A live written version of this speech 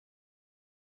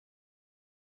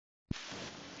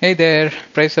Hey there,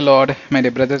 praise the Lord, my dear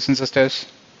brothers and sisters.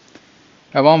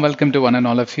 A warm welcome to one and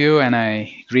all of you, and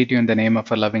I greet you in the name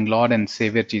of our loving Lord and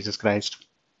Savior Jesus Christ.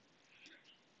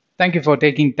 Thank you for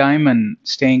taking time and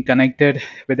staying connected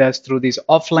with us through these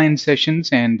offline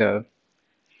sessions. And I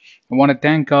want to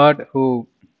thank God who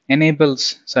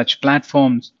enables such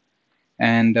platforms.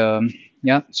 And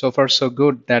yeah, so far so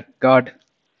good that God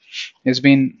has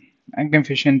been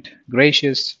magnificent,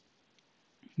 gracious,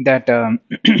 that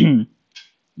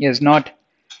He has not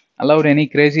allowed any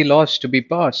crazy laws to be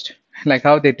passed, like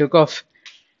how they took off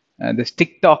this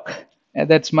TikTok.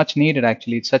 That's much needed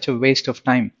actually. It's such a waste of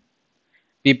time.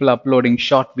 People uploading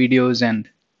short videos and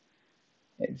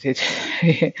it,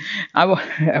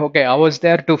 okay, I was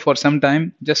there too for some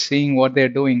time, just seeing what they're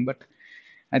doing. But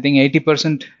I think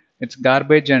 80% it's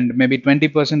garbage and maybe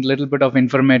 20% little bit of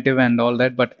informative and all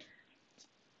that. But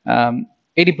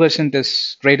 80%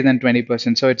 is greater than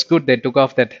 20%. So it's good they took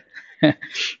off that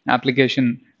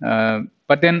application.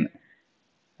 But then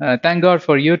thank God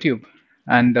for YouTube,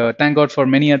 and thank God for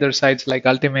many other sites like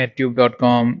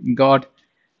ultimatetube.com, God,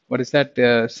 what is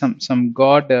that? Some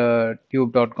God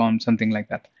tube.com, something like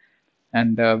that.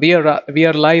 And we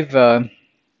are live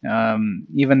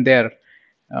even there.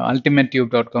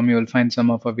 Ultimatetube.com. You will find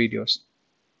some of our videos.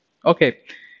 Okay,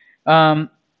 um,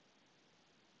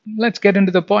 let's get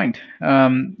into the point.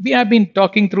 We have been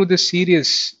talking through this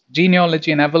series,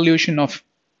 genealogy and evolution of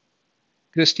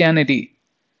Christianity,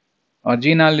 or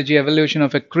genealogy evolution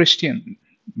of a Christian,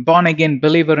 born again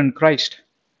believer in Christ.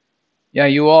 Yeah,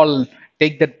 you all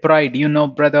take that pride.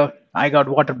 Brother, I got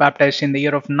water baptized in the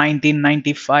year of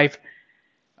 1995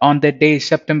 on that day,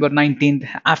 September 19th,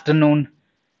 afternoon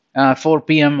 4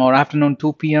 p.m. or afternoon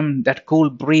 2 p.m. That cool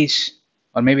breeze,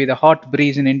 or maybe the hot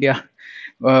breeze in India,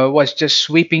 was just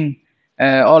sweeping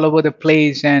all over the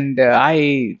place, and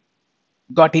I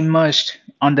got immersed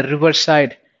on the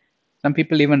riverside. Some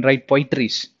people even write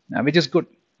poetries, which is good.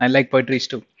 I like poetries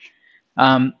too.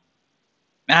 Um,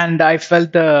 and I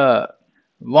felt the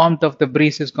warmth of the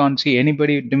breeze is gone. See,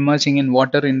 anybody immersing in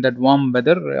water in that warm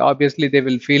weather, obviously they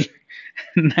will feel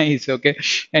nice. Okay.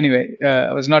 Anyway,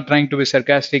 I was not trying to be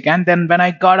sarcastic. And then when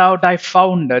I got out, I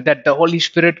found that the Holy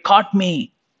Spirit caught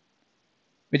me,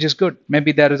 which is good.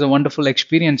 Maybe there is a wonderful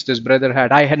experience this brother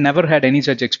had. I had never had any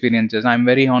such experiences. I'm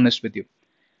very honest with you.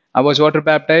 I was water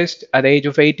baptized at the age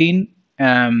of 18.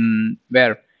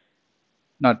 Where?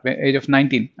 Not age of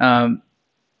 19.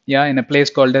 Yeah, in a place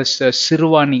called as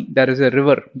Sirwani. There is a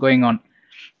river going on,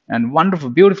 and wonderful,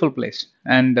 beautiful place.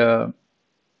 And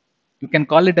you can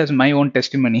call it as my own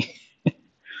testimony.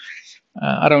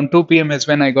 Around 2 p.m. is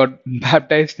when I got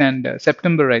baptized, and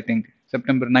September, I think,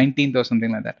 September 19th or something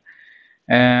like that.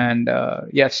 And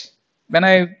yes, when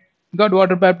I got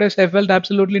water baptized, I felt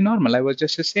absolutely normal. I was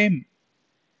just the same.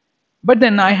 But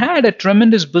then I had a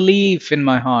tremendous belief in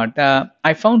my heart.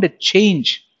 I found a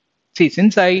change. See,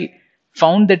 since I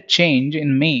found that change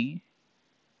in me,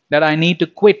 that I need to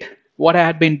quit what I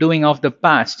had been doing of the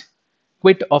past,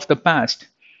 quit of the past.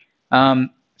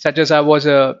 Such as I was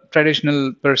a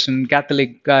traditional person,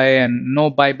 Catholic guy, and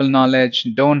no Bible knowledge,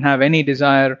 don't have any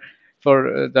desire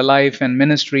for the life and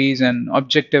ministries and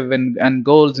objective and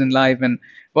goals in life. And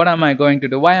what am I going to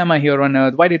do? Why am I here on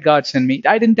earth? Why did God send me?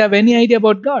 I didn't have any idea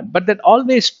about God, but that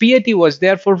always piety was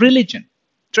there for religion,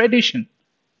 tradition.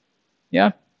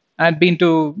 Yeah, I'd been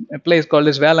to a place called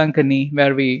as Valankani,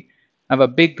 where we have a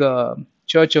big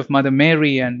church of Mother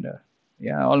Mary, and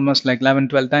yeah, almost like 11,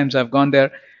 12 times I've gone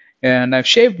there, and I've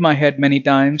shaved my head many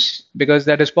times because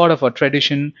that is part of our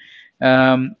tradition,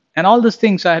 and all these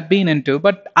things I had been into,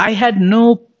 but I had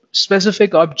no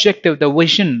specific objective, the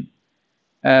vision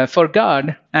for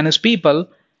God and His people,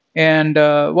 and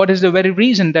what is the very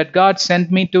reason that God sent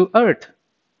me to earth.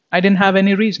 I didn't have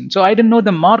any reason, so I didn't know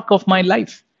the mark of my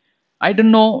life. I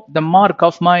don't know the mark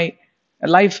of my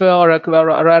life, or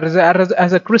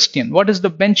as a Christian. What is the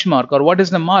benchmark, or what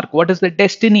is the mark? What is the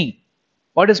destiny?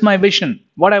 What is my vision?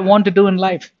 What I want to do in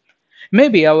life?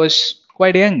 Maybe I was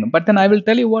quite young, but then I will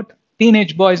tell you what,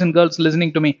 teenage boys and girls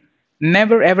listening to me,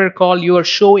 never ever call you are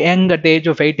so young at the age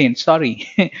of 18. Sorry,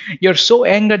 you're so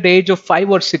young at the age of 5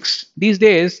 or 6. These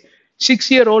days,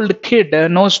 6-year-old kid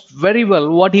knows very well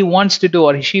what he wants to do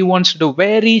or she wants to do.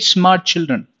 Very smart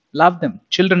children. Love them.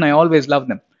 Children, I always love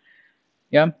them.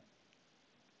 Yeah.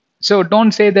 So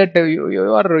don't say that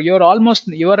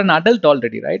you're an adult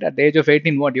already, right? At the age of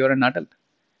 18, what, you're an adult.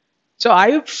 So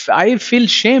I feel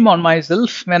shame on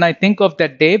myself when I think of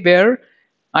that day where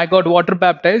I got water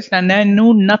baptized and I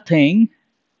knew nothing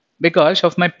because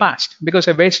of my past, because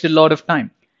I wasted a lot of time,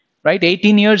 right?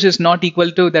 18 years is not equal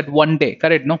to that one day,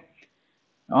 correct? No.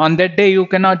 On that day, you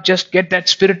cannot just get that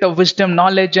spirit of wisdom,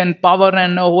 knowledge, and power,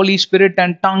 and Holy Spirit,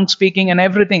 and tongue speaking, and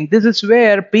everything. This is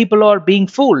where people are being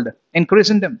fooled in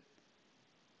Christendom.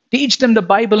 Teach them the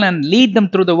Bible and lead them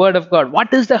through the Word of God.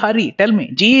 What is the hurry? Tell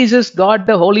me. Jesus got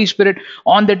the Holy Spirit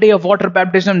on the day of water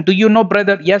baptism. Do you know,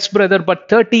 brother? Yes, brother. But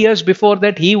 30 years before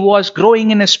that, he was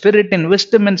growing in his spirit, in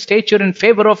wisdom and stature, in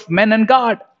favor of men and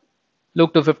God.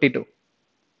 Luke 2:52.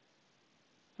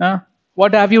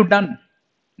 What have you done?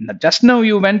 Just now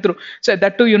you went through. So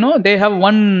that too, they have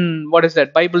one, what is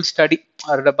that, Bible study,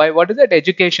 or what is that,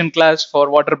 education class for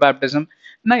water baptism.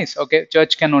 Nice. Okay.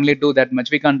 Church can only do that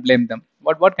much. We can't blame them.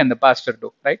 What can the pastor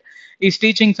do, right? He's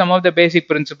teaching some of the basic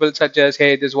principles, such as,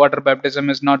 hey, this water baptism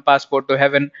is not passport to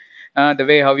heaven. The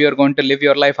way how you're going to live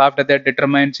your life after that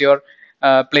determines your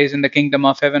place in the kingdom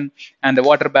of heaven. And the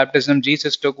water baptism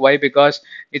Jesus took. Why? Because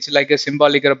it's like a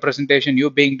symbolic representation. You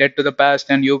being dead to the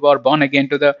past, and you are born again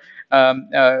to the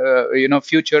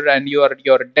future, and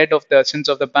you're dead of the sins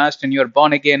of the past, and you're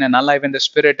born again and alive in the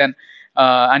spirit,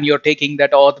 and you're taking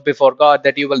that oath before God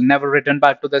that you will never return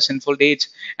back to the sinful deeds,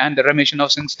 and the remission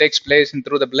of sins takes place and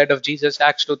through the blood of Jesus,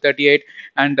 Acts 2:38,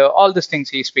 and all these things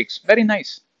he speaks. Very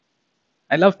nice.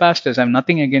 I love pastors. I have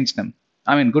nothing against them.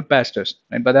 I mean, good pastors,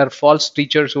 right? But there are false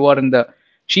teachers who are in the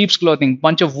sheep's clothing,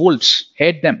 bunch of wolves.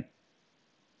 Hate them.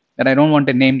 That I don't want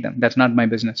to name them. That's not my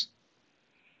business,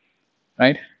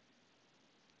 right?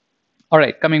 All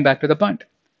right, coming back to the point.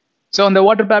 So on the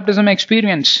water baptism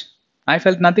experience, I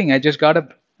felt nothing. I just got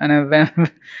up and I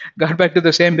got back to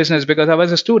the same business because I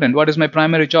was a student. What is my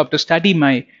primary job? To study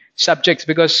my subjects,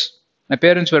 because my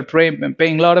parents were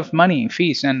paying a lot of money,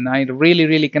 fees, and I really,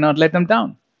 really cannot let them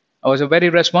down. I was a very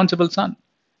responsible son.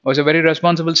 I was a very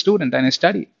responsible student, and I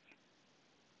studied.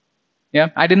 Yeah,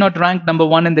 I did not rank number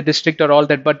one in the district or all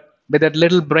that, but with that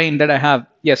little brain that I have,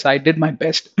 yes, I did my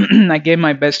best. I gave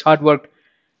my best, hard work,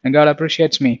 and God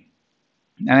appreciates me.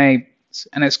 And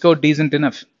I scored decent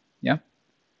enough. Yeah.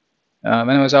 When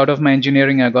I was out of my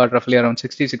engineering, I got roughly around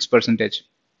 66 percentage.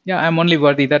 Yeah, I'm only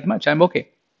worthy that much. I'm okay.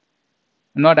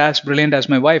 I'm not as brilliant as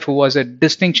my wife, who was a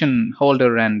distinction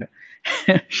holder, and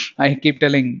I keep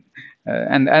telling,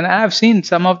 and I've seen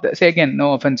some of the, say again,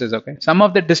 no offenses, okay. Some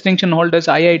of the distinction holders,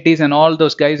 IITs, and all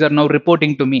those guys are now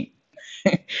reporting to me.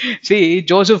 See,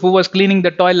 Joseph, who was cleaning the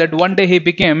toilet, one day he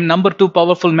became number 2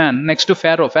 powerful man next to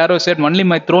Pharaoh. Pharaoh said, "Only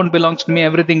my throne belongs to me.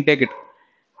 Everything take it."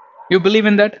 You believe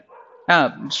in that?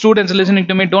 Students listening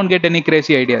to me, don't get any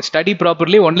crazy ideas. Study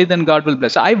properly, only then God will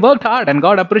bless. I worked hard, and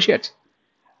God appreciates.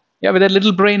 Yeah, with that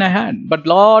little brain I had, but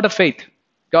lot of faith.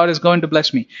 God is going to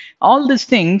bless me. All these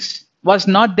things was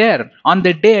not there on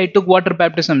the day I took water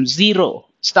baptism. Zero.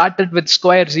 Started with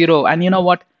square zero. And you know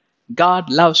what? God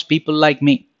loves people like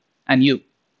me and you.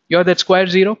 You're that square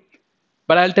zero.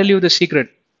 But I'll tell you the secret.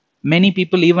 Many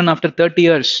people, even after 30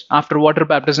 years after water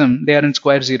baptism, they are in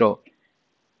square zero.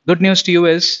 Good news to you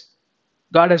is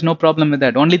God has no problem with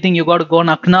that. Only thing you got to go and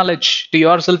acknowledge to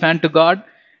yourself and to God.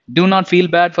 Do not feel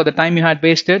bad for the time you had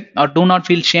wasted, or do not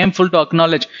feel shameful to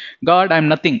acknowledge, God, I'm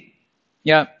nothing.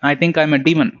 Yeah, I think I'm a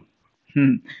demon.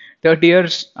 30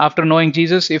 years after knowing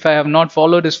Jesus, if I have not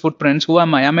followed his footprints, who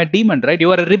am I? I'm a demon, right?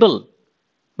 You are a rebel.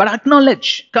 But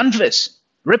acknowledge, confess,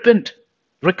 repent,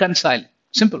 reconcile.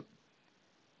 Simple.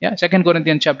 Yeah, 2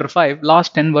 Corinthians chapter 5,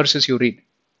 last 10 verses you read,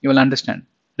 you will understand.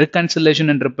 Reconciliation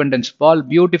and repentance. Paul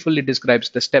beautifully describes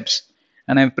the steps.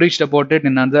 And I've preached about it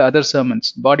in other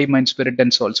sermons. Body, mind, spirit,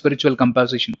 and soul. Spiritual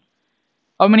composition.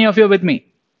 How many of you are with me?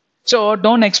 So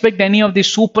don't expect any of these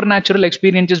supernatural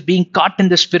experiences, being caught in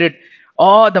the spirit.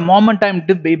 Oh, the moment I'm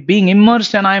being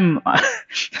immersed and I'm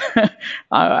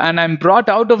and I'm brought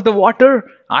out of the water,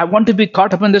 I want to be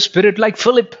caught up in the spirit like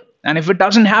Philip. And if it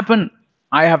doesn't happen,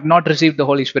 I have not received the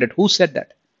Holy Spirit. Who said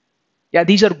that? Yeah,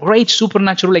 these are great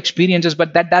supernatural experiences,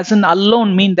 but that doesn't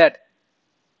alone mean that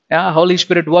Holy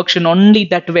Spirit works in only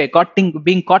that way,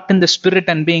 being caught in the spirit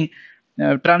and being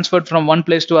transferred from one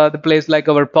place to other place, like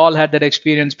our Paul had that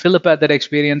experience, Philip had that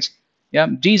experience. Yeah,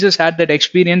 Jesus had that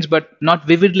experience, but not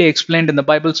vividly explained in the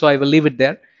Bible, so I will leave it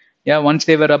there. Yeah, once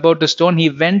they were about to stone, he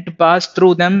went past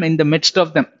through them in the midst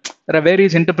of them. There are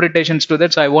various interpretations to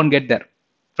that, so I won't get there.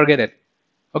 Forget it.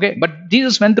 Okay, but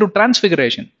Jesus went through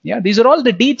transfiguration. Yeah, these are all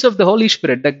the deeds of the Holy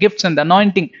Spirit, the gifts and the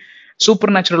anointing,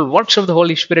 supernatural works of the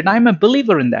Holy Spirit. I'm a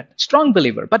believer in that, strong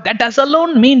believer. But that does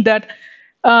alone mean that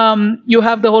you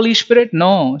have the Holy Spirit?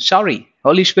 No, sorry.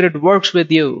 Holy Spirit works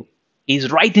with you.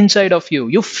 He's right inside of you.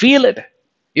 You feel it.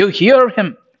 You hear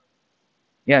him.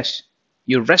 Yes,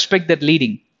 you respect that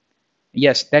leading.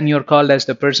 Yes, then you're called as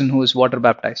the person who is water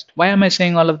baptized. Why am I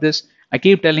saying all of this? I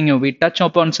keep telling you, we touch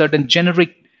upon certain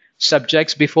generic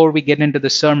subjects before we get into the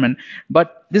sermon.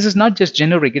 But this is not just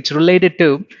generic, it's related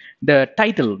to the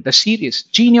title, the series,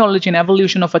 Genealogy and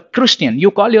Evolution of a Christian.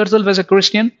 You call yourself as a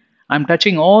Christian? I'm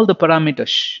touching all the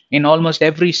parameters in almost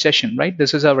every session, right?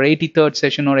 This is our 83rd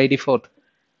session or 84th.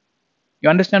 You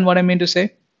understand what I mean to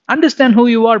say? Understand who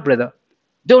you are, brother.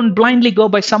 Don't blindly go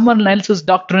by someone else's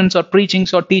doctrines or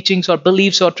preachings or teachings or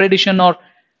beliefs or tradition or,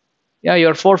 yeah,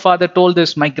 your forefather told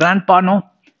this. My grandpa, no,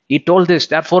 he told this.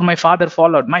 Therefore, my father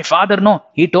followed. My father, no,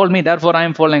 he told me. Therefore, I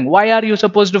am following. Why are you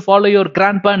supposed to follow your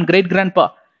grandpa and great grandpa?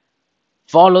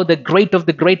 Follow the great of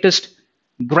the greatest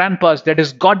grandpas, that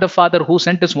is God the Father who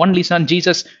sent his only Son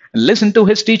Jesus. Listen to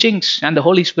his teachings, and the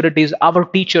Holy Spirit is our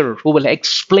teacher who will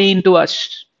explain to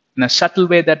us in a subtle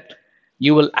way that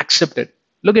you will accept it.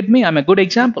 Look at me, I'm a good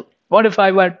example. What if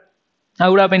I would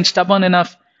have been stubborn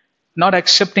enough not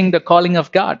accepting the calling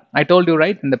of God? I told you,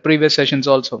 right, in the previous sessions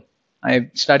also. I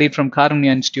studied from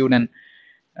Karunya Institute, and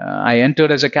I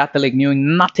entered as a Catholic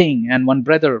knowing nothing, and one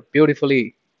brother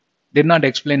beautifully did not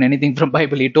explain anything from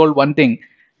Bible. He told one thing: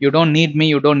 you don't need me,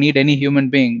 you don't need any human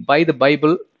being. Buy the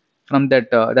Bible from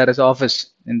that is office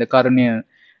in the Karunya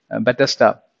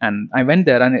Bethesda. And I went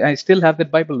there, and I still have that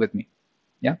Bible with me.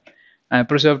 Yeah, I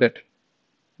preserved it.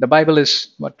 The Bible is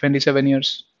what, 27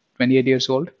 years, 28 years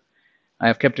old. I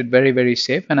have kept it very, very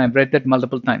safe, and I've read that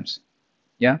multiple times.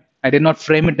 Yeah, I did not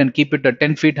frame it and keep it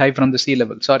 10 feet high from the sea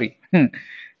level. Sorry.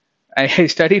 I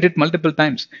studied it multiple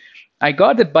times. I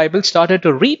got that Bible, started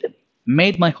to read,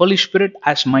 made my Holy Spirit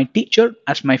as my teacher,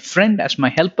 as my friend, as my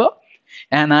helper.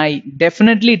 And I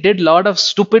definitely did a lot of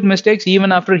stupid mistakes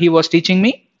even after he was teaching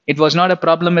me. It was not a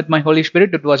problem with my Holy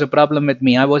Spirit. It was a problem with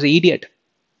me. I was an idiot,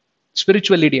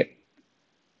 spiritual idiot.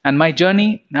 And my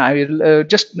journey, I will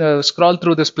just scroll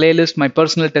through this playlist, my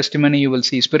personal testimony, you will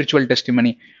see spiritual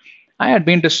testimony. I had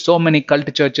been to so many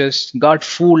cult churches, got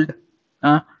fooled,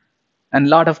 and a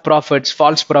lot of prophets,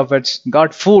 false prophets,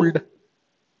 got fooled.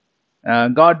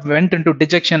 God went into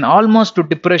dejection, almost to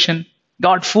depression,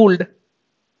 got fooled.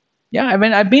 Yeah, I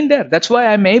mean, I've been there. That's why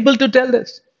I'm able to tell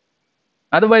this.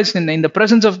 Otherwise, in the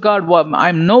presence of God,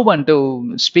 I'm no one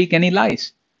to speak any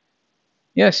lies.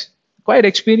 Yes, quite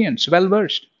experienced, well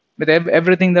versed with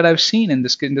everything that I've seen in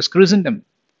this Christendom.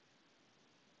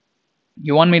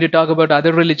 You want me to talk about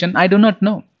other religion? I do not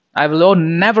know. I've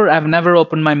never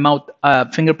opened my mouth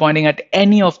finger pointing at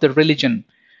any of the religion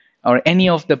or any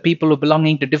of the people who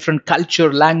belonging to different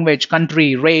culture, language,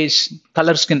 country, race,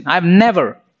 color, skin. I've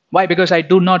never. Why? Because I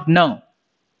do not know.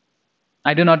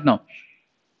 I do not know.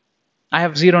 I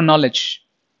have zero knowledge.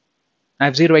 I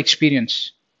have zero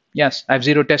experience. Yes, I have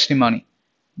zero testimony.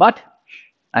 But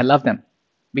I love them.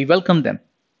 We welcome them.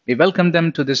 We welcome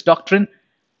them to this doctrine.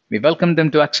 We welcome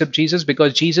them to accept Jesus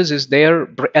because Jesus is their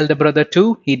elder brother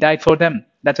too. He died for them.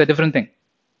 That's a different thing.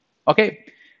 Okay.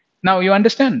 Now you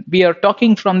understand. We are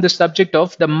talking from the subject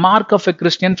of the mark of a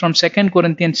Christian from 2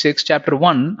 Corinthians 6, chapter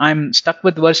 1. I'm stuck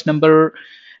with verse number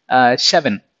 8.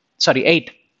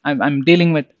 I'm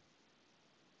dealing with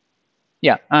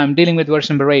verse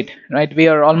number 8, right? We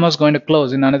are almost going to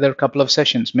close in another couple of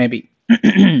sessions, maybe.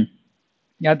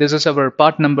 Yeah, this is our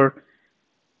part number,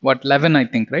 11, I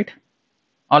think, right?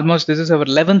 Almost, this is our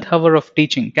 11th hour of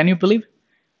teaching. Can you believe?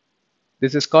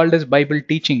 This is called as Bible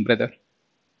teaching, brother.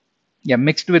 Yeah,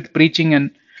 mixed with preaching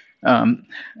and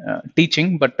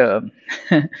teaching, but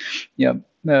yeah.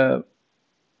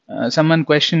 Someone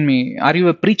questioned me, are you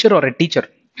a preacher or a teacher?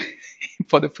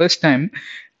 For the first time,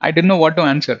 I didn't know what to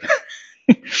answer.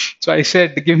 So I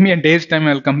said, give me a day's time,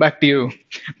 I'll come back to you.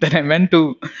 Then I went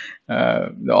to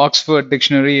the Oxford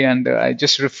dictionary and I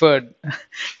just referred,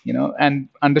 and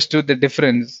understood the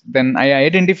difference. Then I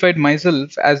identified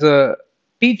myself as a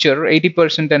teacher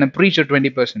 80% and a preacher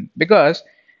 20%. Because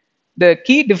the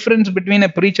key difference between a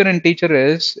preacher and teacher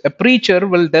is a preacher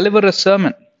will deliver a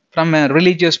sermon from a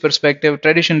religious perspective,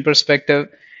 tradition perspective,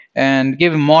 and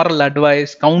give moral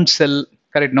advice, counsel,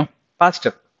 correct? No?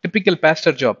 Pastor, typical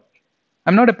pastor job.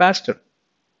 I'm not a pastor.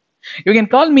 You can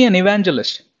call me an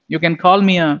evangelist. You can call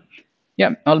me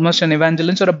almost an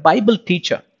evangelist or a Bible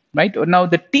teacher, right? Now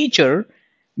the teacher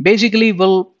basically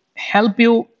will help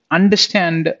you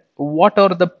understand what are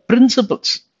the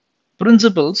principles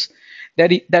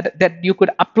that you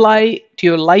could apply to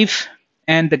your life,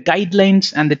 and the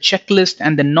guidelines and the checklist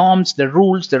and the norms, the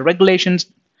rules, the regulations,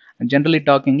 and generally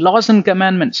talking laws and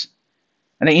commandments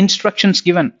and the instructions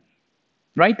given,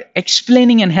 right?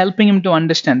 Explaining and helping him to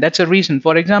understand. That's a reason.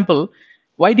 For example,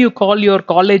 why do you call your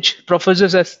college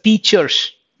professors as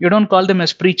teachers? You don't call them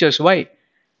as preachers. Why?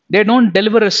 They don't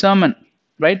deliver a sermon,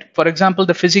 right? For example,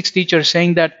 the physics teacher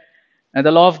saying that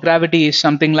the law of gravity is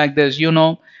something like this,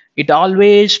 It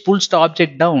always pulls the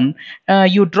object down.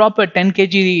 You drop a 10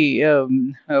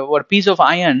 kg or piece of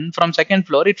iron from second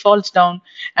floor, it falls down.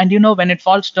 And when it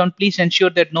falls down, please ensure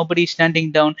that nobody is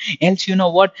standing down. Else, you know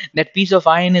what? That piece of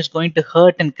iron is going to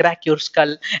hurt and crack your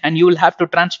skull, and you will have to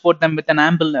transport them with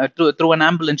an through an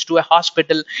ambulance to a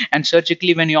hospital. And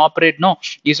surgically, when you operate, no,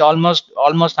 he's almost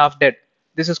half dead.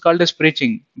 This is called as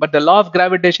preaching. But the law of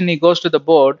gravitation, he goes to the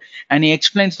board and he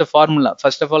explains the formula.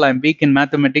 First of all, I'm weak in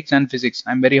mathematics and physics.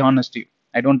 I'm very honest to you.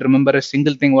 I don't remember a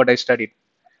single thing what I studied.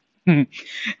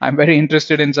 I'm very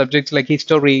interested in subjects like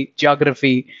history,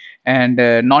 geography, and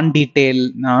non-detail,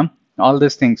 all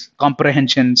these things,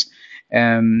 comprehensions.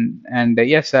 And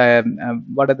yes,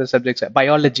 what are the subjects?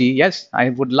 Biology. Yes,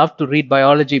 I would love to read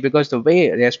biology, because the way,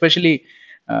 especially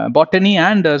botany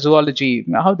and zoology,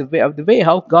 the way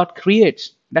how God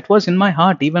creates, that was in my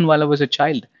heart even while I was a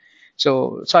child.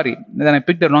 So sorry, then I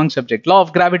picked the wrong subject. Law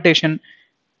of gravitation,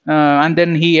 and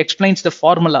then he explains the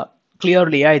formula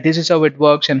clearly. This is how it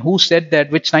works, and who said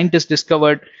that, which scientist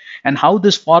discovered, and how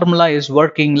this formula is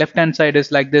working. Left hand side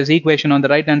is like this equation, on the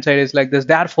right hand side is like this,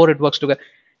 therefore it works together.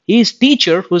 He is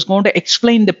teacher who's going to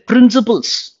explain the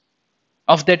principles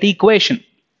of that equation,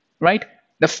 right?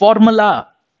 The formula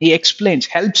he explains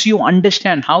helps you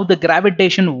understand how the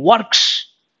gravitation works.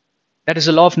 That is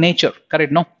the law of nature,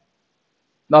 correct? No,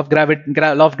 law of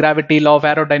gravity, law of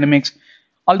aerodynamics,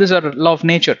 all these are law of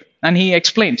nature, and he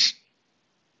explains.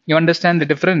 You understand the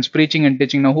difference, preaching and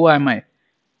teaching. Now, who am I?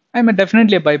 I'm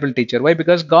definitely a Bible teacher. Why?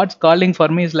 Because God's calling for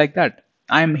me is like that.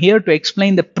 I'm here to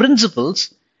explain the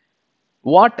principles,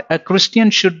 what a Christian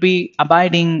should be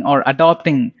abiding or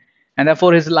adopting, and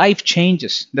therefore his life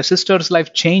changes. The sister's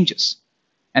life changes,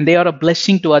 and they are a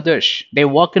blessing to others. They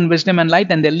walk in wisdom and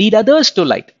light, and they lead others to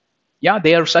light. Yeah,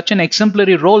 they are such an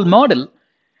exemplary role model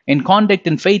in conduct,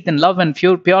 in faith, in love, and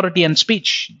purity and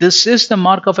speech. This is the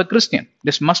mark of a Christian.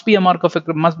 This must be a mark of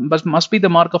a must be the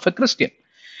mark of a Christian.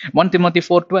 1 Timothy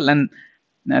 4:12,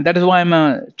 and that is why I'm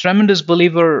a tremendous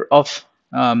believer of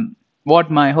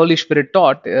what my Holy Spirit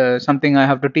taught. Something I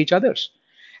have to teach others,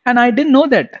 and I didn't know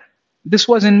that this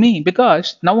was in me,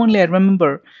 because now only I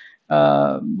remember.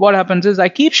 What happens is I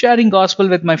keep sharing gospel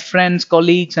with my friends,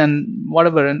 colleagues, and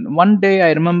whatever. And one day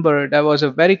I remember there was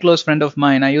a very close friend of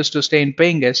mine. I used to stay in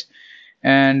paying guest,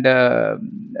 and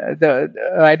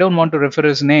I don't want to refer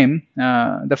his name.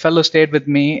 The fellow stayed with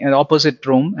me in the opposite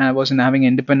room. I was in having an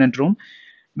independent room.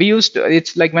 We used to,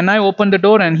 it's like when I open the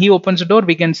door and he opens the door,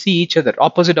 we can see each other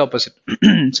opposite.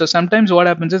 So sometimes what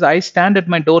happens is I stand at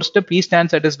my doorstep, he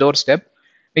stands at his doorstep.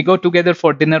 We go together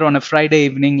for dinner on a Friday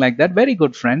evening, like that. Very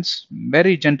good friends,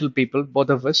 very gentle people, both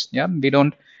of us. Yeah, we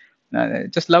don't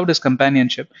just loved his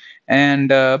companionship, and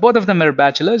both of them are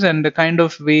bachelors, and kind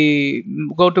of we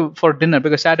go to for dinner,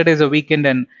 because Saturday is a weekend,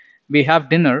 and we have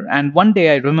dinner. And one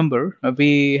day I remember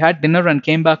we had dinner and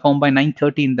came back home by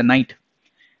 9:30 in the night.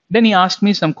 Then he asked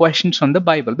me some questions from the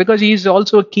Bible, because he is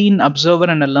also a keen observer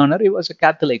and a learner. He was a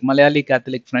Catholic, Malayali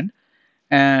Catholic friend,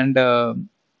 and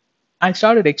I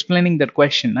started explaining that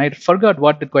question. I forgot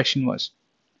what the question was.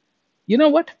 You know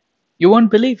what? You won't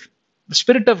believe. The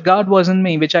Spirit of God was in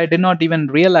me, which I did not even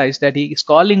realize that He is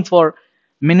calling for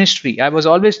ministry. I was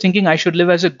always thinking I should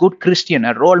live as a good Christian,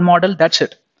 a role model. That's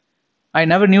it. I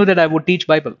never knew that I would teach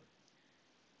Bible.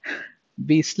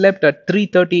 We slept at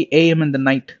 3:30 a.m. in the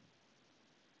night.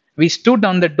 We stood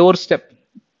on the doorstep.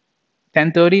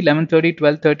 10:30, 11:30,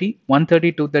 12:30,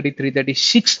 1:30, 2:30, 3:30,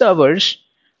 6 hours.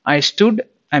 I stood.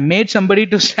 I made somebody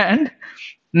to stand,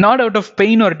 not out of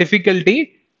pain or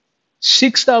difficulty.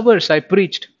 6 hours I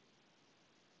preached,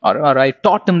 or I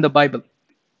taught him the Bible,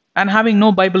 and having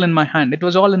no Bible in my hand. It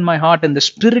was all in my heart, and the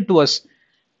Spirit was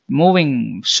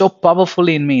moving so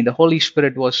powerfully in me. The Holy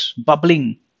Spirit was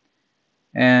bubbling.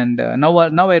 And now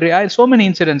I so many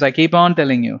incidents. I keep on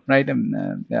telling you, right?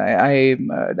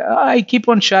 I keep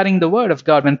on sharing the word of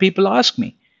God when people ask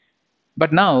me.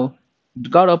 But now,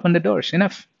 God opened the doors.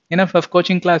 Enough of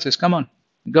coaching classes. Come on,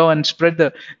 go and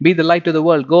be the light to the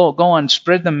world. Go and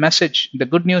spread the message, the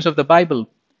good news of the Bible.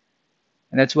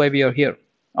 And that's why we are here.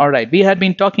 All right, we had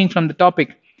been talking from the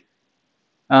topic,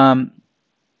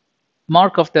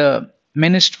 mark of the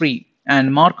ministry.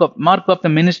 And mark of the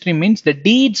ministry means the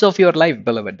deeds of your life,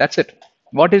 beloved. That's it.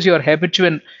 What is your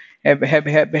habitual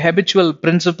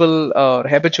principle or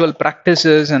habitual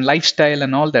practices and lifestyle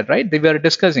and all that, right? They were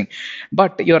discussing.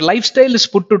 But your lifestyle is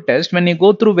put to test when you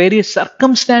go through various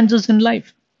circumstances in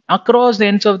life across the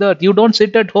ends of the earth. You don't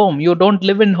sit at home. You don't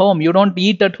live in home. You don't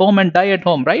eat at home and die at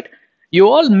home, right? You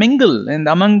all mingle in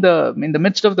the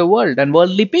midst of the world and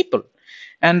worldly people.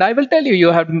 And I will tell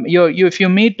you, if you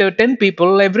meet 10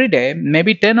 people every day,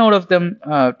 maybe 10 out of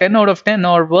 10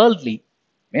 are worldly.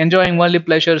 enjoying worldly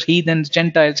pleasures, heathens,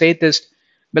 Gentiles, atheists,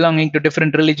 belonging to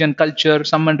different religion, culture,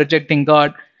 someone rejecting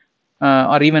God,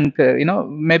 or even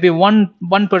maybe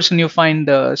one person you find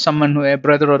someone who a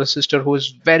brother or a sister who is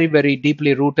very very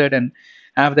deeply rooted and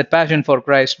have that passion for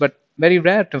Christ, but very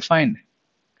rare to find.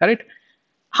 Correct?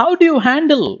 How do you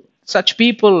handle such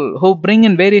people who bring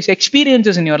in various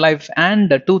experiences in your life?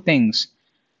 And two things: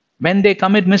 when they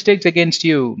commit mistakes against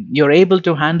you, you're able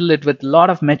to handle it with a lot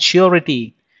of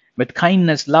maturity, with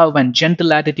kindness, love, and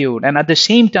gentle attitude. And at the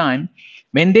same time,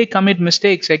 when they commit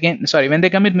mistake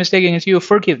against you, you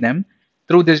forgive them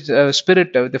through this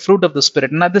spirit, the fruit of the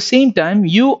spirit. And at the same time,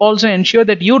 you also ensure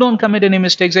that you don't commit any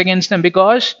mistakes against them,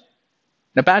 because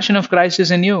the passion of Christ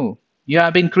is in you. You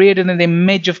have been created in the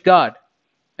image of God,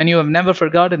 and you have never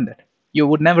forgotten that. You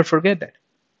would never forget that,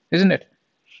 isn't it?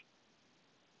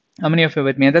 How many of you are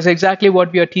with me? And that's exactly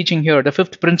what we are teaching here. The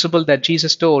fifth principle that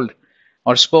Jesus told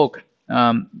or spoke.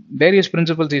 Various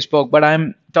principles he spoke, but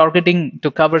I'm targeting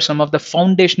to cover some of the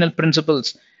foundational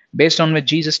principles based on which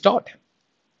Jesus taught.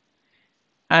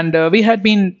 And we had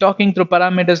been talking through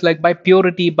parameters like by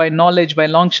purity, by knowledge, by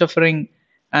long suffering,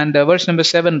 and verse number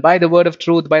 7, by the word of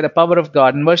truth, by the power of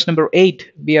God. And verse number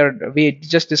 8, we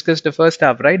just discussed the first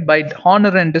half, right? By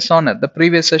honor and dishonor, the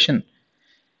previous session.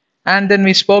 And then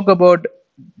we spoke about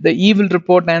the evil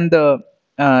report and the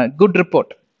good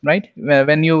report, right?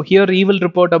 When you hear evil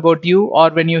report about you, or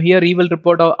when you hear evil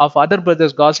report of other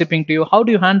brothers gossiping to you, how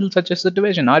do you handle such a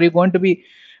situation? Are you going to be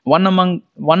one among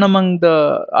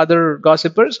the other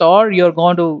gossipers, or you're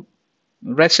going to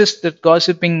resist that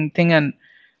gossiping thing and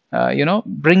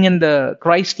bring in the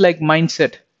Christ-like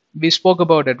mindset? We spoke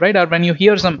about it, right? Or when you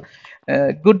hear some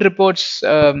good reports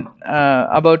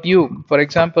about you, for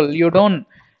example, you don't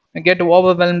get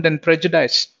overwhelmed and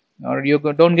prejudiced, or you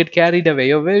don't get carried away.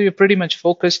 You're pretty much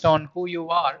focused on who you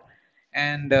are,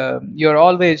 and you're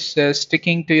always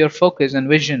sticking to your focus and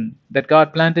vision that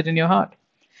God planted in your heart.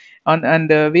 And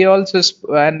we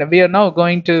are now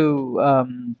going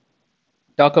to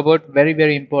talk about very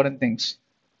very important things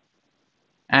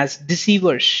as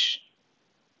deceivers.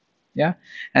 Yeah.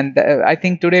 And I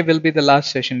think today will be the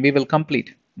last session we will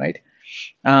complete, right?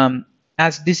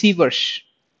 As deceivers,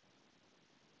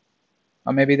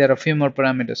 or maybe there are a few more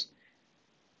parameters.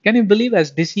 Can you believe,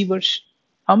 as deceivers?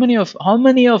 How many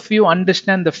of you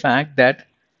understand the fact that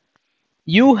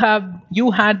you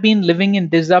had been living in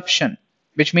deception,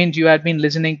 which means you had been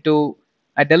listening to.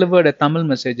 I delivered a Tamil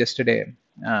message yesterday.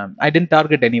 I didn't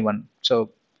target anyone,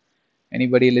 so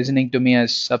anybody listening to me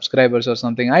as subscribers or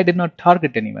something, I did not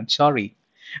target anyone, sorry.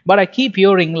 But I keep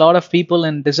hearing a lot of people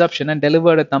in deception, and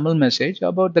delivered a Tamil message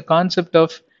about the concept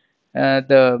of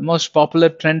the most popular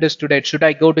trend is today: should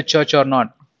I go to church or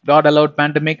not? God allowed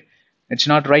pandemic, it's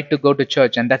not right to go to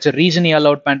church, and that's a reason he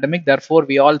allowed pandemic. Therefore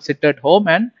we all sit at home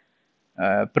and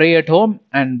pray at home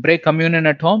and break communion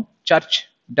at home. Church,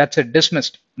 that's it,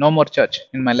 dismissed, no more church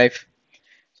in my life.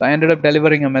 So I ended up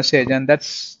delivering a message, and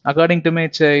that's, according to me,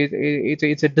 it's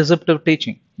a deceptive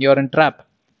teaching. You're in trap,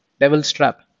 devil's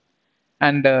trap.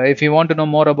 And if you want to know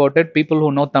more about it, people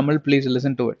who know Tamil, please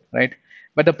listen to it, right?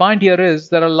 But the point here is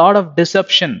there are a lot of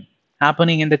deception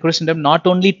happening in the Christendom, not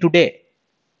only today.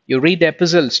 You read the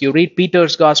epistles, you read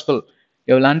Peter's gospel,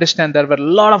 you will understand there were a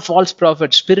lot of false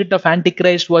prophets. Spirit of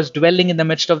Antichrist was dwelling in the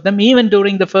midst of them, even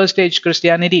during the first age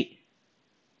Christianity.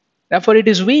 Therefore, it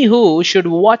is we who should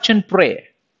watch and pray,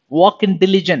 walk in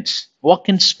diligence, walk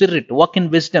in spirit, walk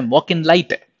in wisdom, walk in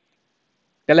light.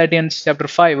 Galatians chapter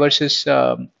 5, verses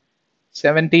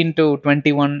 17 to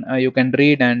 21, you can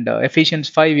read, and Ephesians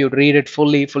 5, you read it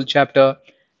fully, full chapter.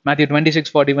 Matthew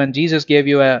 26:41, Jesus gave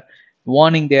you a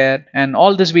warning there, and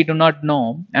all this we do not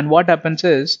know. And what happens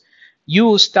is,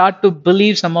 you start to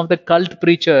believe some of the cult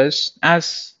preachers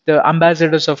as the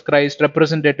ambassadors of Christ,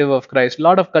 representative of Christ. A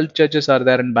lot of cult churches are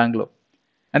there in Bangalore,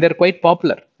 and they're quite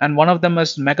popular. And one of them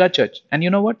is Mega Church. And you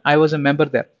know what? I was a member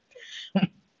there.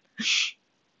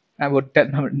 I would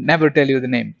never tell you the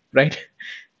name, right?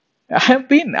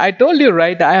 I told you,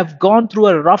 right? I have gone through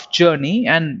a rough journey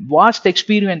and vast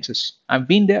experiences. I've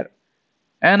been there.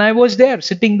 And I was there,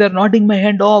 sitting there, nodding my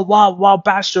head. Oh, wow, wow,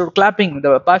 pastor, clapping.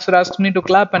 The pastor asked me to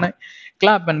clap, and I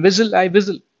clap, and whistle, I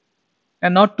whistle.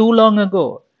 And not too long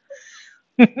ago,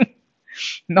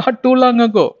 not too long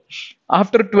ago,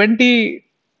 after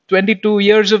 22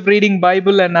 years of reading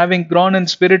Bible and having grown in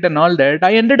spirit and all that,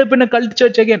 I ended up in a cult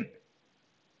church again.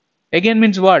 Again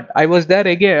means what? I was there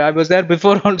again. I was there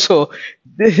before also.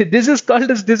 This is called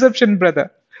as deception,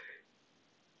 brother.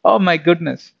 Oh my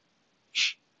goodness.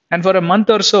 And for a month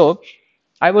or so,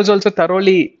 I was also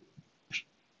thoroughly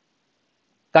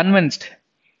convinced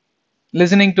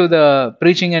listening to the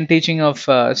preaching and teaching of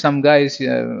some guys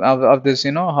of this,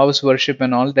 house worship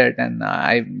and all that, and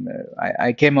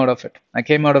I came out of it. I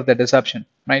came out of the deception,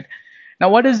 right? Now,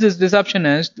 what is this deception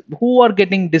is? Who are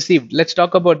getting deceived? Let's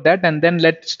talk about that, and then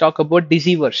let's talk about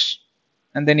deceivers,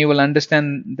 and then you will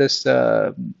understand this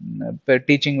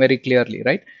teaching very clearly,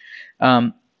 right?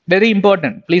 Very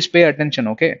important. Please pay attention,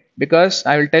 okay? Because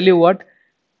I will tell you what,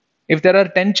 if there are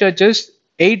 10 churches,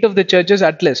 8 of the churches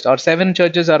at least, or 7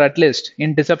 churches are at least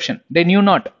in deception. They knew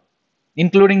not,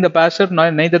 including the pastor,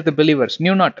 neither the believers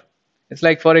knew not. It's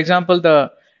like, for example,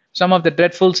 the some of the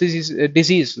dreadful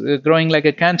disease growing like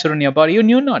a cancer in your body. You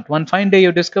knew not. One fine day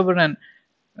you discover and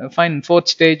find fourth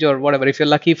stage or whatever. If you're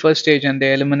lucky, first stage, and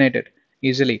they eliminate it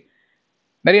easily.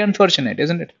 Very unfortunate,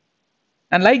 isn't it?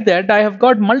 And like that, I have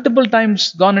got multiple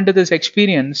times gone into this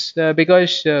experience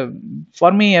because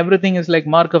for me everything is like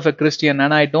mark of a Christian,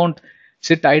 and I don't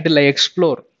sit idle. I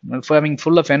explore, for having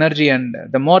full of energy, and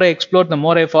the more I explore, the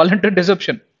more I fall into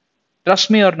deception. Trust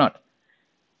me or not,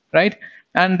 right?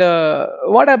 And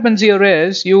what happens here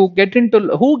is you who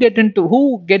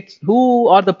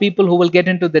are the people who will get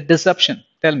into the deception?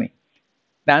 Tell me.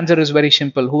 The answer is very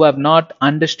simple: who have not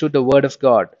understood the word of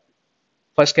God.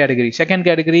 First category. Second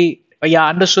category, yeah,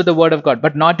 understood the word of God,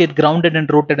 but not yet grounded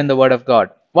and rooted in the word of God.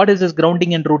 What is this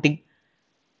grounding and rooting?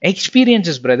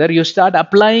 Experiences, brother. You start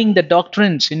applying the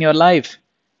doctrines in your life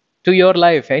to your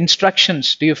life.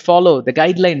 Instructions. Do you follow the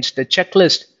guidelines, the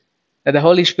checklist that the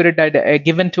Holy Spirit had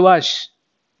given to us?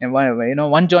 And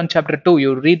 1 John chapter 2,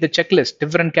 you read the checklist,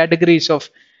 different categories of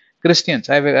Christians.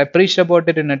 I preached about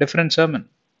it in a different sermon.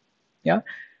 Yeah.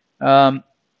 Um,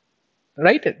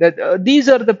 right, that these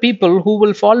are the people who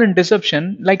will fall in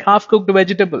deception like half cooked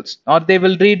vegetables, or they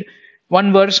will read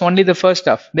one verse only the first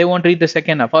half, they won't read the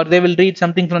second half, or they will read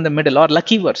something from the middle, or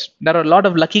lucky verse. There are a lot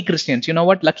of lucky Christians. You know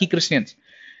what? Lucky Christians,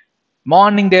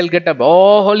 morning they'll get up,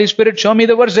 oh Holy Spirit, show me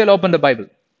the verse. They'll open the Bible.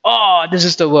 Oh, this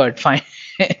is the word. Fine.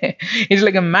 It's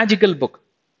like a magical book.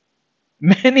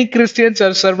 Many Christians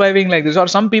are surviving like this, or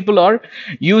some people are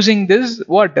using this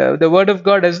the word of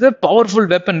God as the powerful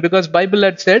weapon, because Bible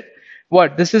had said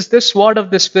what, this is the sword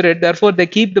of the Spirit. Therefore they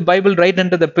keep the Bible right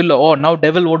under the pillow. Oh, now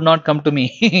devil would not come to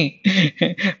me.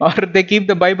 Or they keep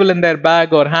the Bible in their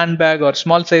bag or handbag or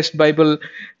small sized Bible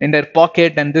in their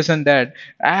pocket, and this and that.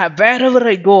 Wherever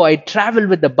I go, I travel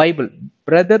with the Bible.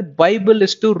 Brother, Bible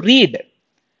is to read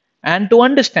and to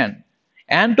understand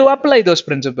and to apply those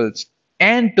principles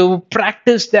and to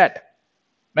practice that,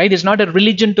 right? It's not a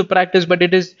religion to practice, but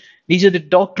these are the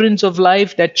doctrines of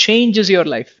life that changes your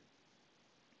life.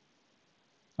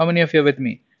 How many of you are with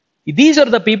me? These are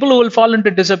the people who will fall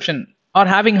into deception, or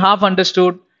having half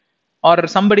understood, or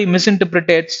somebody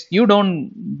misinterprets. You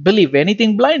don't believe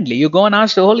anything blindly. You go and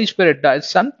ask the Holy Spirit.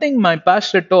 Something my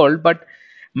pastor told, but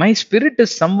my spirit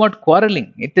is somewhat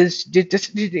quarreling. It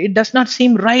does not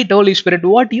seem right. Holy Spirit,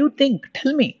 what do you think?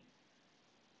 Tell me.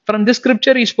 From this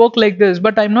scripture he spoke like this,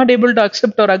 but I'm not able to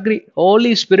accept or agree.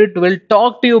 Holy Spirit will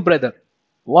talk to you, brother.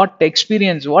 What an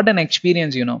experience.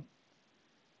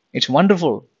 It's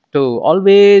wonderful to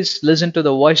always listen to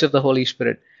the voice of the Holy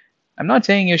Spirit. I'm not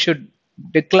saying you should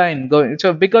decline going.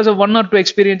 So because of one or two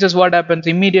experiences, what happens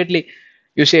immediately?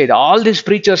 You say all these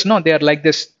preachers, no, they are like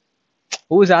this.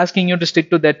 Who is asking you to stick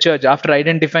to that church after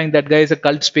identifying that guy is a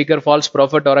cult speaker, false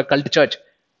prophet, or a cult church?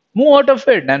 Move out of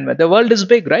it. And the world is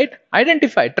big, right?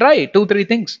 Identify, try 2, 3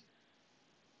 things.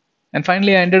 And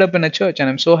finally, I ended up in a church, and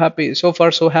I'm so happy. So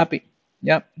far, so happy.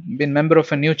 Yeah, been member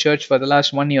of a new church for the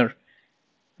last 1 year.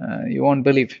 You won't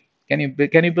believe. Can you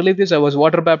believe this? I was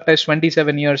water baptized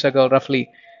 27 years ago, roughly,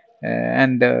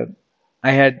 and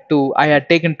I had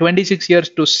taken 26 years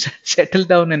to settle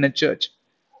down in a church.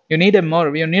 You need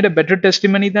a better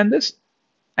testimony than this.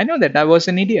 I know that I was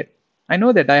an idiot. I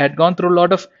know that I had gone through a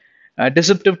lot of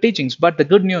deceptive teachings, but the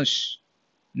good news,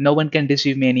 no one can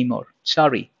deceive me anymore.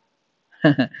 Sorry.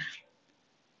 I'm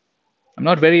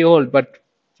not very old, but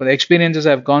for the experiences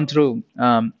I've gone through,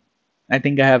 I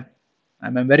think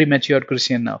I'm a very mature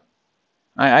Christian now.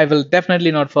 I will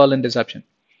definitely not fall in deception.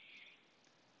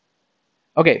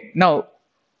 Okay, now,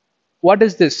 what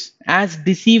is this? As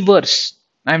deceivers,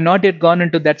 I'm not yet gone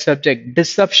into that subject.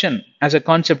 Deception as a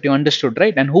concept, you understood,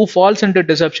 right? And who falls into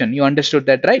deception? You understood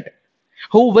that, right?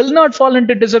 Who will not fall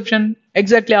into deception?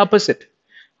 Exactly opposite.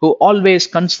 Who always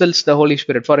consults the Holy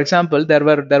Spirit. For example, there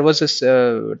was this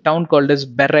town called as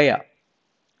Berea.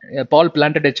 Paul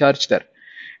planted a church there.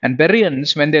 And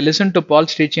Bereans, when they listen to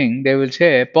Paul's teaching, they will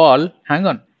say, Paul, hang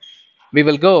on. We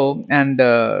will go and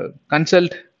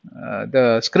consult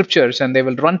the scriptures, and they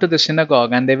will run to the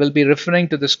synagogue, and they will be referring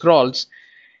to the scrolls.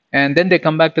 And then they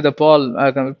come back to Paul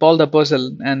the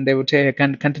apostle, and they would say,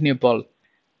 continue, Paul.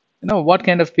 what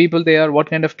kind of people they are, what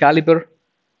kind of caliber.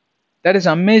 That is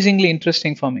amazingly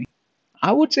interesting for me.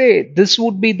 I would say this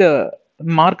would be the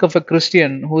mark of a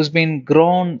Christian who's been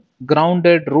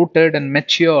grounded, rooted, and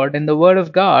matured in the Word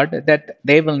of God, that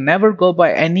they will never go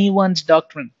by anyone's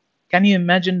doctrine. Can you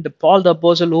imagine the Paul the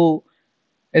Apostle, who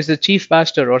is the chief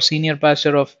pastor or senior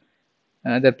pastor of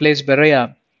the place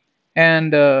Berea,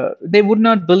 and they would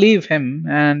not believe him,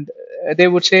 and they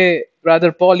would say,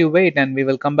 "Brother Paul, you wait, and we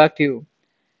will come back to you."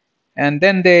 And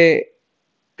then they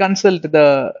consult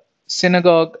the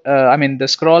synagogue, I mean, the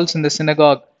scrolls in the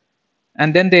synagogue,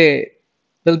 and then they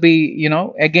will be,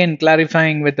 again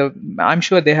clarifying with the. I'm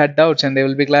sure they had doubts, and they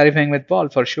will be clarifying with Paul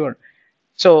for sure.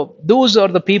 So those are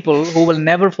the people who will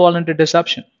never fall into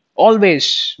deception,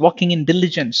 always walking in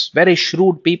diligence, very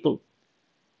shrewd people,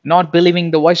 not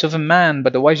believing the voice of a man,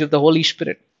 but the voice of the Holy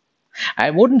Spirit. I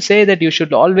wouldn't say that you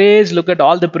should always look at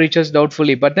all the preachers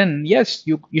doubtfully, but then yes,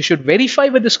 you should verify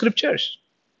with the scriptures.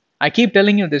 I keep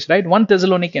telling you this, right? 1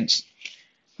 Thessalonians,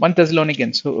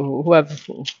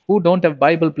 who don't have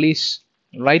Bible, please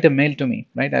write a mail to me,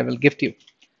 right? I will gift you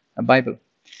a Bible.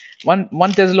 1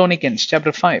 Thessalonians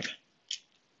chapter 5,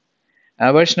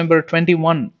 verse number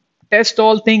 21. Test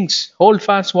all things, hold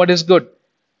fast what is good,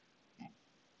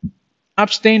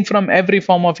 abstain from every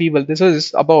form of evil. This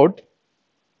is about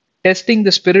testing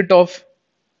the spirit of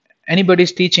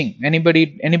anybody's teaching,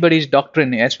 anybody's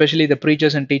doctrine, especially the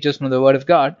preachers and teachers from the Word of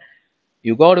God.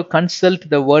 You got to consult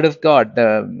the Word of God,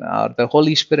 the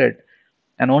Holy Spirit,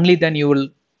 and only then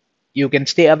you can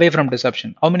stay away from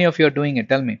deception. How many of you are doing it?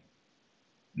 Tell me.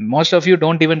 Most of you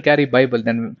don't even carry Bible.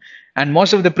 Then, and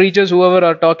most of the preachers, whoever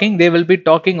are talking, they will be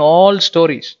talking all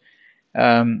stories,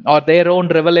 or their own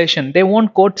revelation. They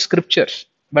won't quote scriptures,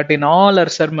 but in all our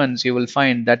sermons, you will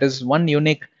find that is one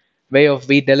unique way of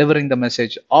we delivering the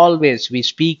message. Always we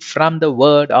speak from the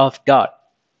Word of God.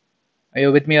 Are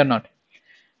you with me or not?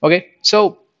 Okay,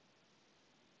 so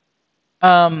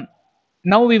now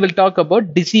we will talk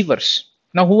about deceivers.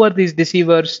 Now, who are these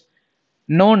deceivers?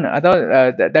 Known,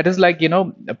 that is like,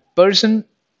 a person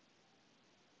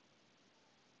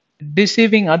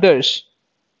deceiving others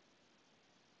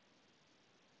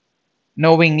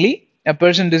knowingly, a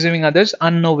person deceiving others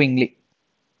unknowingly.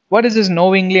 What is this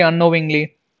knowingly,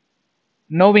 unknowingly?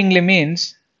 Knowingly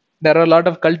means there are a lot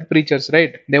of cult preachers,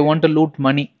 right? They want to loot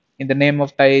money in the name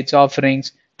of tithes,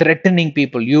 offerings, threatening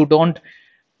people. You don't,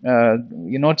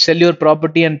 sell your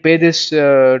property and pay this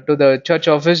to the church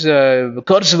office,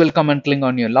 curse will come and cling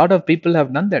on you. A lot of people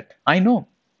have done that. I know.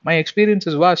 My experience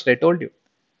is vast, I told you.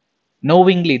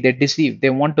 Knowingly, they deceive. They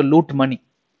want to loot money,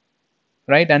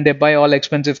 right? And they buy all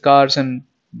expensive cars and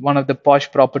one of the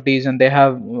posh properties, and they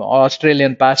have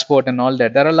Australian passport and all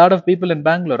that. There are a lot of people in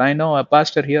Bangalore. I know a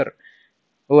pastor here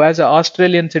who has an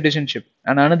Australian citizenship,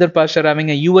 and another pastor having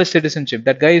a US citizenship.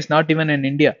 That guy is not even in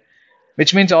India,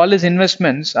 which means all his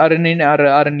investments are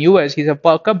in US. He's a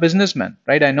Paka businessman,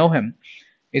 right? I know him.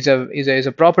 He's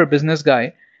a proper business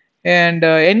guy, and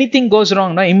anything goes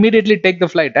wrong, now immediately take the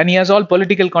flight, and he has all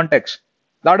political contacts.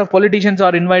 A lot of politicians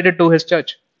are invited to his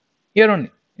church here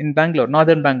only in Bangalore,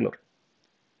 northern Bangalore.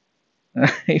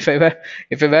 if I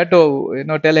were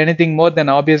to tell anything more, then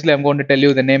obviously I'm going to tell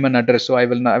you the name and address. So I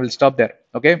will stop there.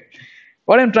 Okay.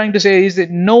 What I'm trying to say is that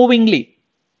knowingly,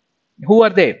 who are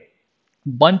they?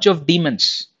 Bunch of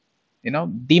demons,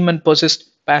 demon possessed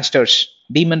pastors,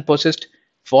 demon possessed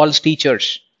false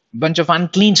teachers, bunch of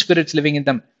unclean spirits living in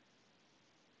them.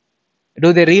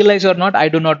 Do they realize or not? I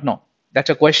do not know. That's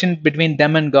a question between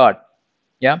them and God.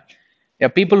 Yeah. Yeah.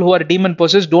 People who are demon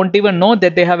possessed don't even know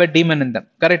that they have a demon in them.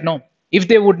 Correct? No. If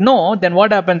they would know, then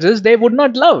what happens is they would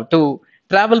not love to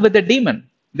travel with the demon.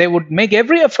 They would make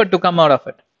every effort to come out of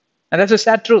it. And that's a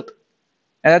sad truth.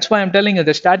 And that's why I'm telling you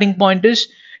the starting point is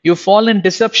you fall in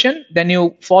deception, then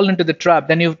you fall into the trap,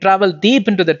 then you travel deep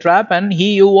into the trap, and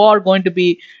you are going to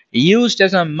be used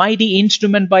as a mighty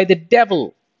instrument by the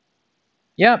devil.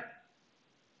 Yeah.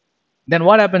 Then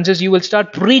what happens is you will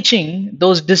start preaching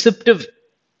those deceptive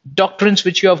doctrines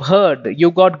which you have heard.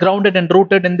 You got grounded and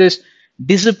rooted in this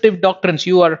deceptive doctrines.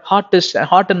 Your heart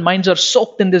and minds are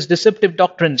soaked in these deceptive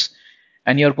doctrines,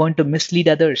 and you're going to mislead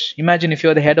others. Imagine if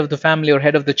you're the head of the family or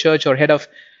head of the church or head of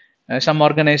some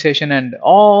organization, and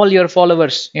all your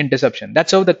followers in deception.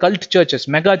 That's how the cult churches,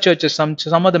 mega churches, some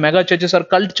of the mega churches are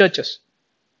cult churches.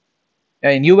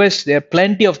 In US, there are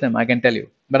plenty of them, I can tell you,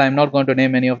 but I'm not going to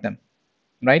name any of them.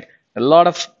 Right? A lot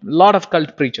of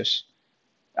cult preachers.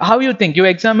 How you think? You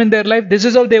examine their life. This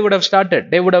is how they would have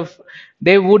started. They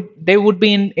would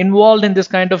be involved in this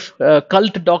kind of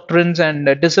cult doctrines and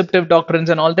deceptive doctrines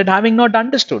and all that, having not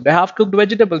understood. They half cooked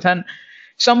vegetables, and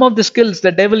Some of the skills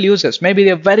the devil uses, maybe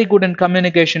they're very good in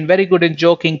communication, very good in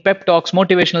joking, pep talks,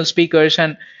 motivational speakers,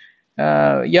 and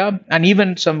yeah, and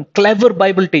even some clever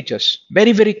Bible teachers,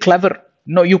 very, very clever.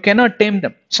 No, you cannot tame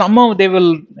them. Somehow they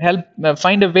will help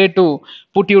find a way to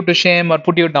put you to shame or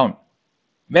put you down.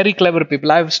 Very clever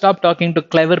people. I've stopped talking to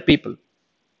clever people.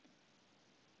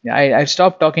 Yeah, I've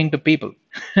stopped talking to people.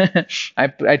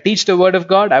 I teach the word of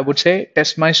God. I would say,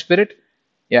 test my spirit.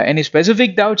 Yeah, any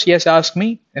specific doubts? Yes, ask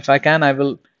me. If I can, I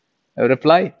will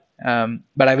reply.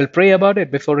 But I will pray about it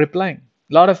before replying.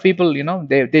 A lot of people,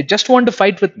 they just want to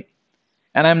fight with me.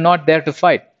 And I'm not there to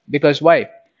fight. Because why?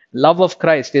 Love of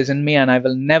Christ is in me, and I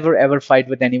will never ever fight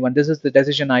with anyone. This is the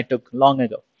decision I took long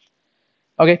ago.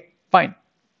 Okay, fine.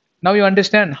 Now you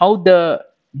understand how the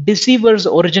deceivers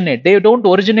originate. They don't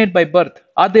originate by birth.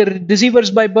 Are they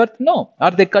deceivers by birth? No.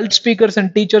 Are they cult speakers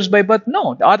and teachers by birth?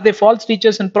 No. Are they false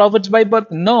teachers and prophets by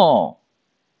birth? No.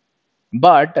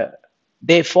 But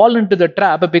they fall into the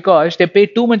trap because they pay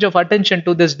too much of attention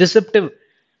to this deceptive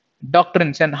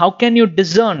doctrines. And how can you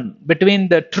discern between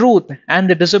the truth and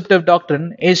the deceptive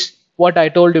doctrine is what I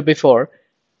told you before.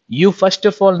 You first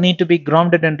of all need to be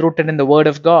grounded and rooted in the word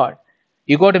of God.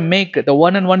 You got to make the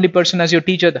one and only person as your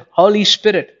teacher, the Holy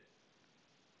Spirit.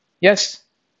 Yes.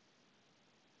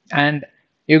 And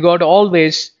you got to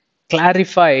always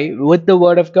clarify with the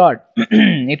word of God.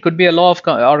 It could be a law of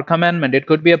or commandment. It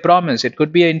could be a promise. It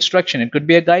could be an instruction. It could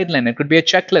be a guideline. It could be a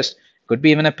checklist. It could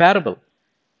be even a parable.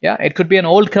 Yeah, it could be an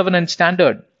old covenant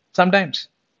standard. Sometimes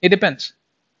it depends.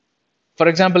 For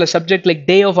example, a subject like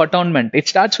Day of Atonement, it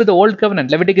starts with the Old Covenant,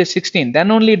 Leviticus 16.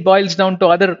 Then only it boils down to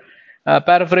other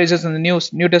paraphrases in the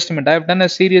New Testament. I have done a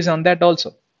series on that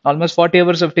also. Almost 40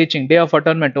 hours of teaching, Day of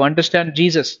Atonement, to understand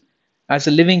Jesus as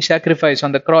a living sacrifice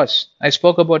on the cross. I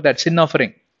spoke about that sin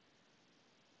offering.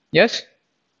 Yes?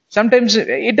 Sometimes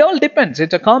it all depends.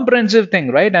 It's a comprehensive thing,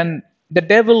 right? And the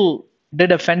devil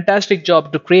did a fantastic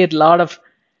job to create a lot of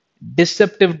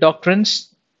deceptive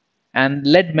doctrines and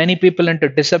led many people into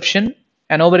deception.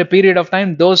 And over a period of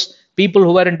time, those people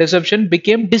who were in deception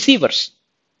became deceivers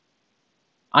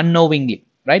unknowingly,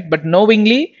 right? But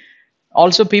knowingly,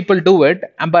 also people do it,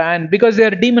 and because they are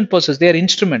demon possessed, they are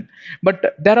instrument.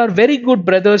 But there are very good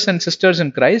brothers and sisters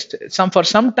in Christ. For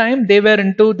some time they were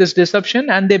into this deception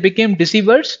and they became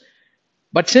deceivers.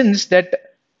 But since that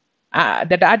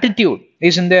attitude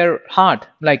is in their heart,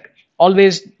 like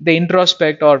always they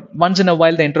introspect, or once in a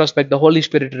while they introspect, the Holy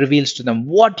Spirit reveals to them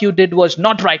what you did was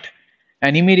not right.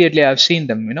 And immediately I've seen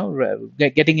them,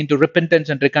 getting into repentance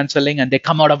and reconciling, and they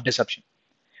come out of deception.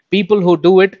 People who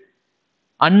do it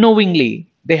unknowingly,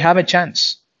 they have a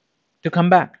chance to come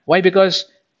back. Why? Because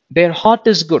their heart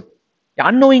is good.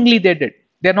 Unknowingly they did.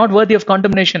 They're not worthy of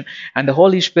condemnation. And the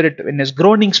Holy Spirit, in his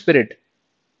groaning spirit,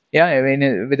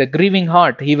 with a grieving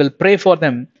heart, he will pray for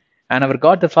them. And our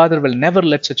God the Father will never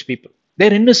let such people.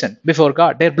 They're innocent before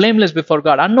God. They're blameless before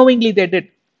God. Unknowingly they did.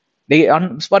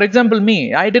 For example,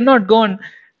 me, I did not go and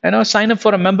sign up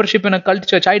for a membership in a cult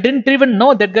church. I didn't even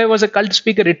know that guy was a cult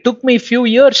speaker. It took me a few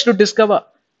years to discover.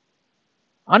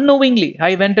 Unknowingly,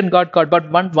 I went and got caught. But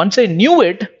once I knew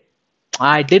it,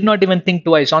 I did not even think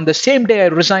twice. On the same day, I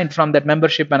resigned from that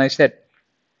membership and I said,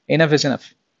 enough is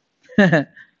enough.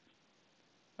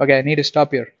 Okay, I need to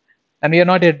stop here. And we are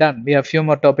not yet done. We have a few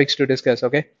more topics to discuss.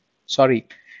 Okay, sorry.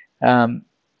 We are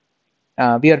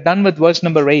done with verse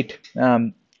number 8.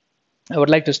 I would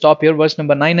like to stop here. Verse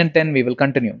number 9 and 10, we will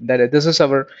continue. This is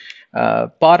our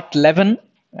part 11,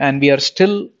 and we are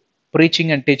still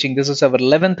preaching and teaching. This is our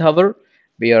 11th hour.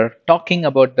 We are talking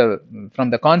about from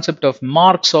the concept of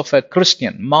marks of a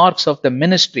Christian, marks of the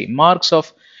ministry, marks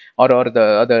of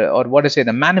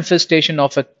the manifestation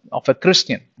of a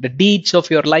Christian, the deeds of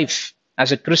your life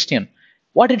as a Christian,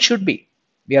 what it should be.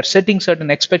 We are setting certain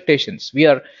expectations. We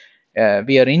are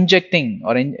injecting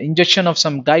or injection of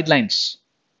some guidelines,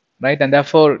 right? And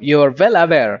therefore you are well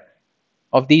aware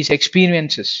of these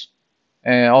experiences,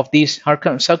 of these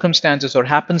circumstances or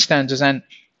happenstances, and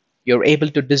you're able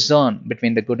to discern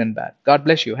between the good and bad. God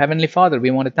bless you. Heavenly Father,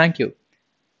 we want to thank you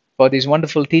for this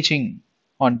wonderful teaching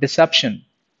on deception.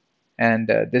 And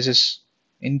this is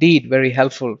indeed very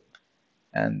helpful.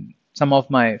 And some of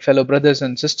my fellow brothers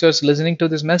and sisters listening to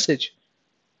this message,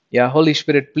 Holy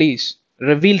Spirit, please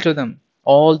reveal to them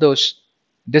all those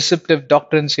deceptive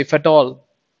doctrines, if at all,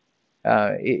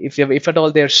 if at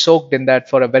all they're soaked in that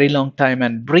for a very long time,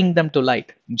 and bring them to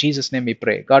light. In Jesus' name we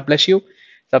pray. God bless you.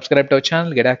 Subscribe to our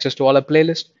channel, get access to all our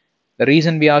playlists. The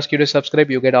reason we ask you to subscribe,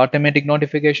 you get automatic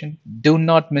notification. Do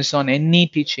not miss on any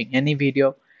teaching, any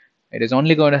video. It is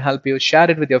only going to help you. Share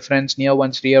it with your friends, near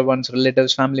ones, dear ones,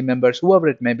 relatives, family members, whoever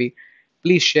it may be.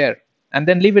 Please share and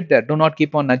then leave it there. Do not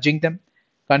keep on nudging them.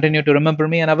 Continue to remember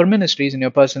me and our ministries in your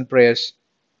personal prayers.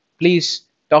 Please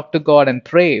talk to God and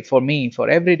pray for me for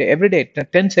every day. Every day,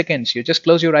 10 seconds. You just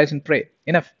close your eyes and pray.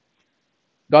 Enough.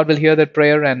 God will hear that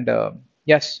prayer. And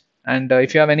yes. And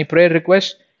if you have any prayer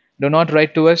requests, do not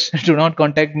write to us. Do not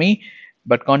contact me,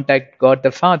 but contact God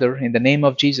the Father in the name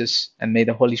of Jesus. And may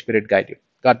the Holy Spirit guide you.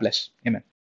 God bless. Amen.